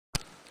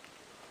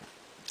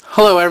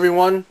Hello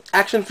everyone,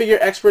 Action Figure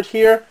Expert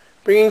here,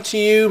 bringing to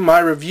you my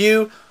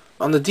review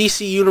on the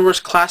DC Universe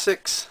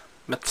Classics,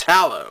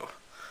 Metallo.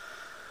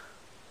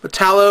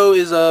 Metallo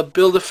is a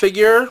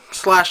Build-A-Figure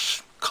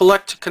slash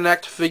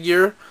collect-to-connect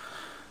figure,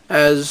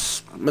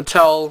 as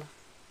Mattel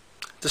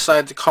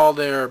decided to call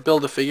their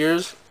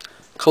Build-A-Figures,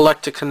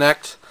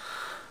 collect-to-connect.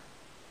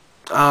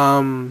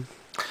 And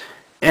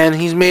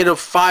he's made of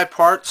 5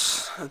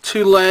 parts,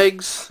 2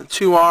 legs,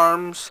 2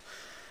 arms,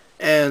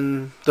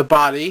 and the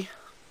body.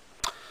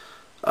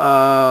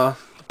 The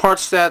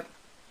parts that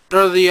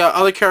are the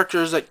other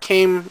characters that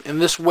came in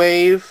this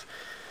wave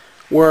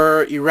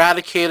were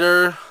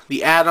Eradicator,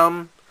 the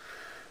Atom,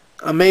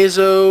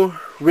 Amazo,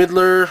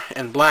 Riddler,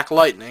 and Black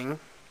Lightning.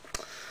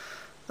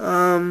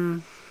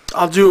 I'll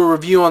do a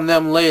review on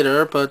them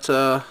later, but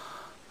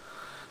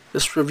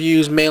this review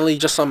is mainly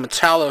just on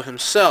Metallo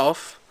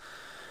himself.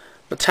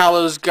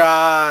 Metallo's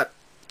got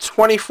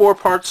 24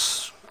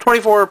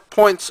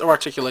 points of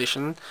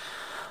articulation.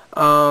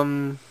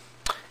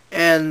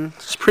 And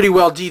it's pretty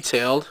well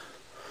detailed.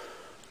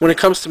 When it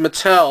comes to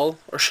Mattel,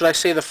 or should I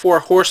say the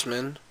 4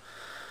 Horsemen,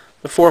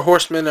 the 4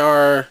 Horsemen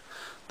are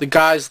the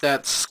guys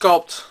that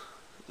sculpt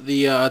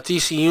the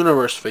DC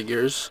Universe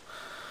figures.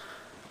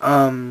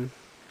 When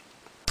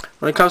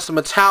it comes to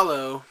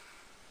Metallo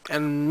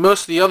and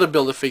most of the other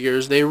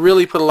Build-A-Figures, they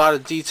really put a lot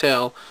of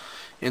detail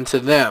into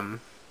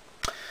them.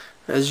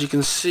 As you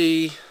can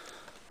see,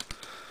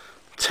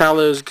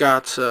 Metallo's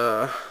got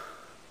some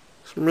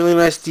really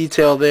nice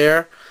detail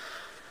there.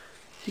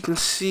 You can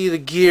see the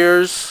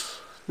gears,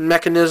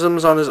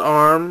 mechanisms on his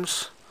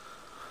arms.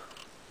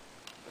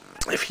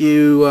 If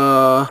you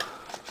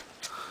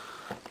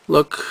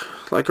look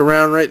like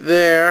around right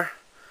there,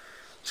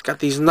 it's got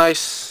these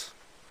nice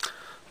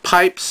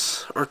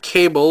pipes or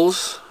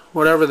cables,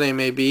 whatever they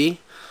may be,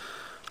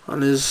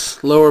 on his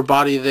lower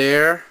body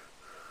there,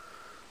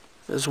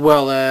 as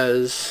well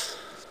as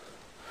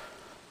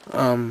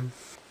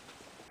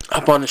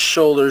up on his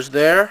shoulders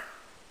there.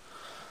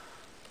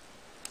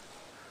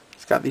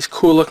 He's got these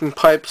cool looking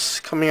pipes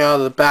coming out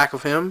of the back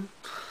of him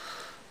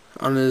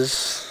on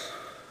his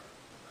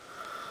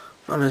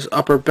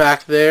upper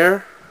back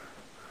there,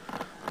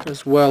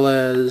 as well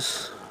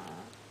as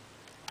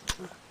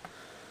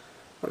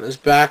on his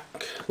back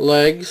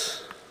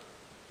legs.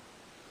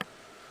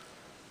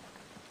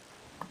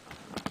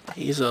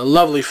 He's a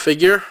lovely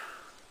figure.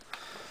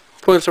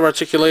 Points of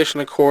articulation,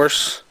 of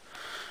course,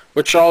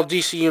 which all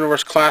DC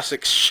Universe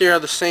Classics share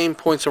the same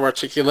points of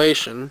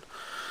articulation,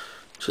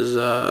 which is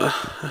a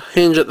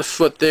hinge at the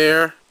foot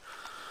there,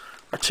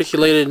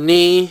 articulated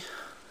knee,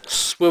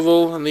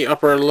 swivel on the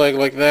upper leg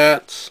like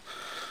that,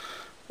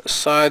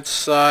 side to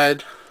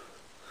side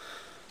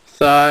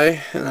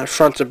thigh, and a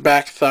front to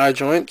back thigh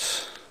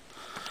joint.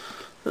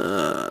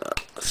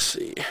 Let's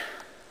see,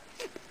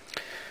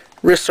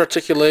 wrist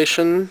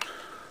articulation,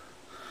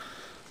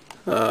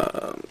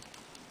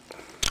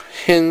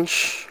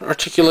 hinge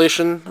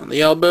articulation on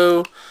the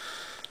elbow,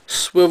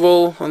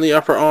 swivel on the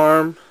upper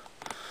arm,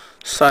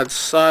 side to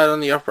side on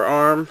the upper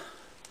arm,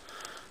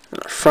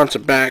 and front to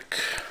back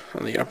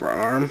on the upper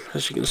arm,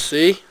 as you can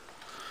see.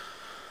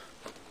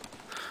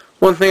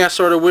 One thing I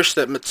sort of wish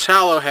that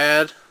Metallo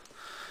had,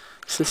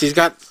 since he's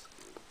got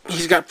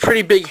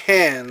pretty big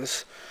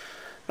hands,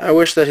 I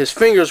wish that his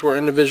fingers were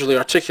individually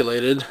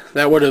articulated.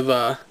 That would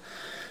have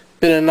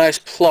been a nice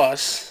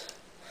plus.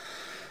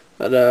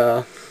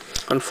 But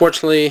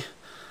unfortunately,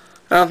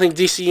 I don't think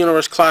DC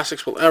Universe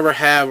Classics will ever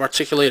have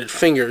articulated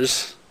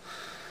fingers.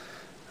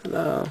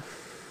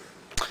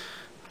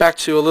 Back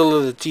to a little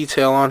of the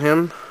detail on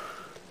him.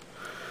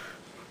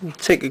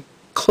 Take a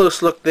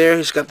close look there.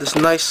 He's got this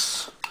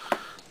nice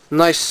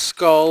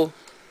skull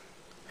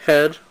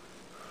head.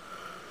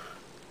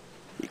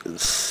 You can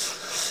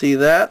see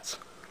that.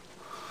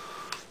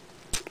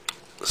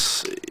 Let's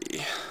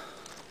see.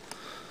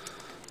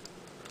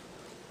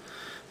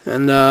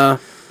 And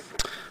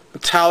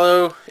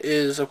Metallo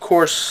is, of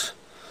course,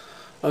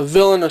 a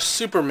villain of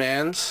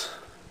Superman's.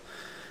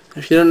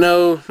 If you don't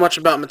know much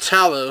about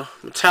Metallo,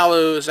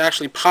 Metallo is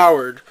actually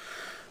powered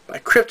by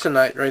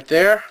kryptonite right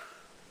there.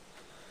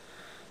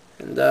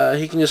 And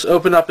he can just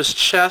open up his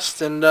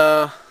chest and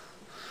that'll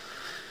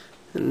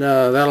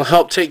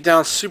help take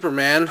down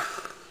Superman.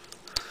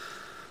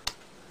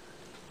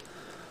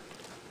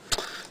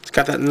 It's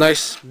got that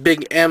nice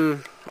big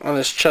M on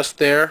his chest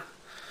there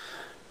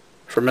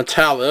for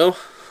Metallo.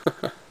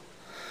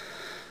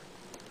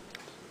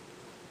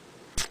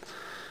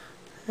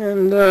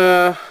 And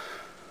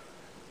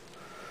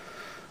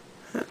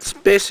that's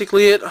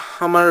basically it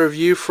on my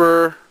review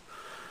for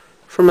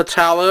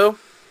Metallo.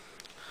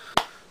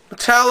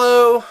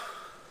 Metallo,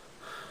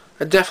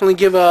 I definitely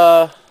give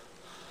a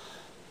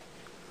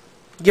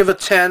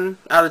 10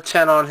 out of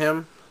 10 on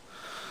him.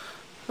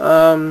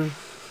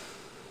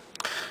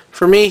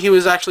 For me, he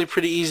was actually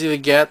pretty easy to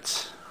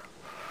get.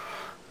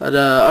 But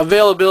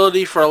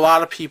availability for a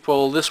lot of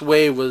people, this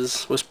wave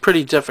was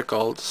pretty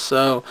difficult.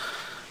 So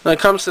when it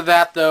comes to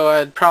that, though,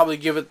 I'd probably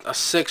give it a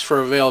 6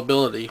 for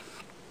availability.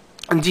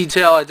 In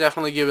detail, I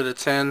definitely give it a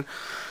 10.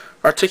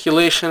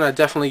 Articulation, I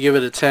definitely give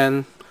it a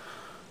 10.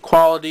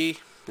 Quality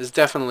is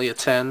definitely a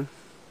 10.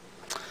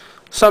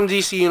 Some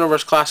DC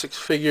Universe Classics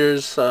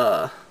figures,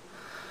 the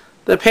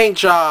paint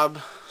job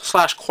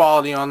 /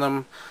 quality on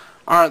them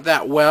aren't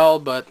that well,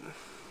 but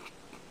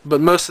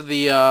most of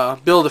the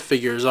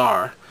Build-A-Figures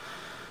are.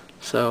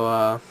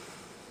 So,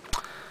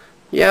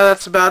 yeah,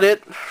 that's about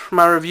it for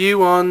my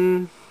review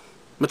on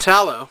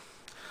Metallo.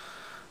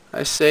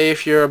 I say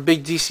if you're a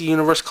big DC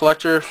Universe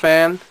collector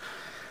fan,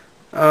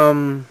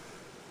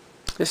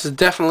 this is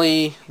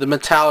definitely the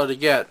Metallo to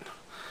get.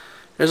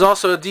 There's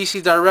also a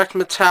DC Direct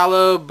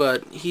Metallo,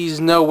 but he's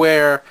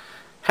nowhere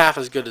half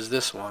as good as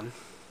this one.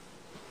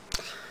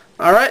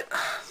 Alright,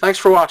 thanks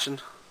for watching.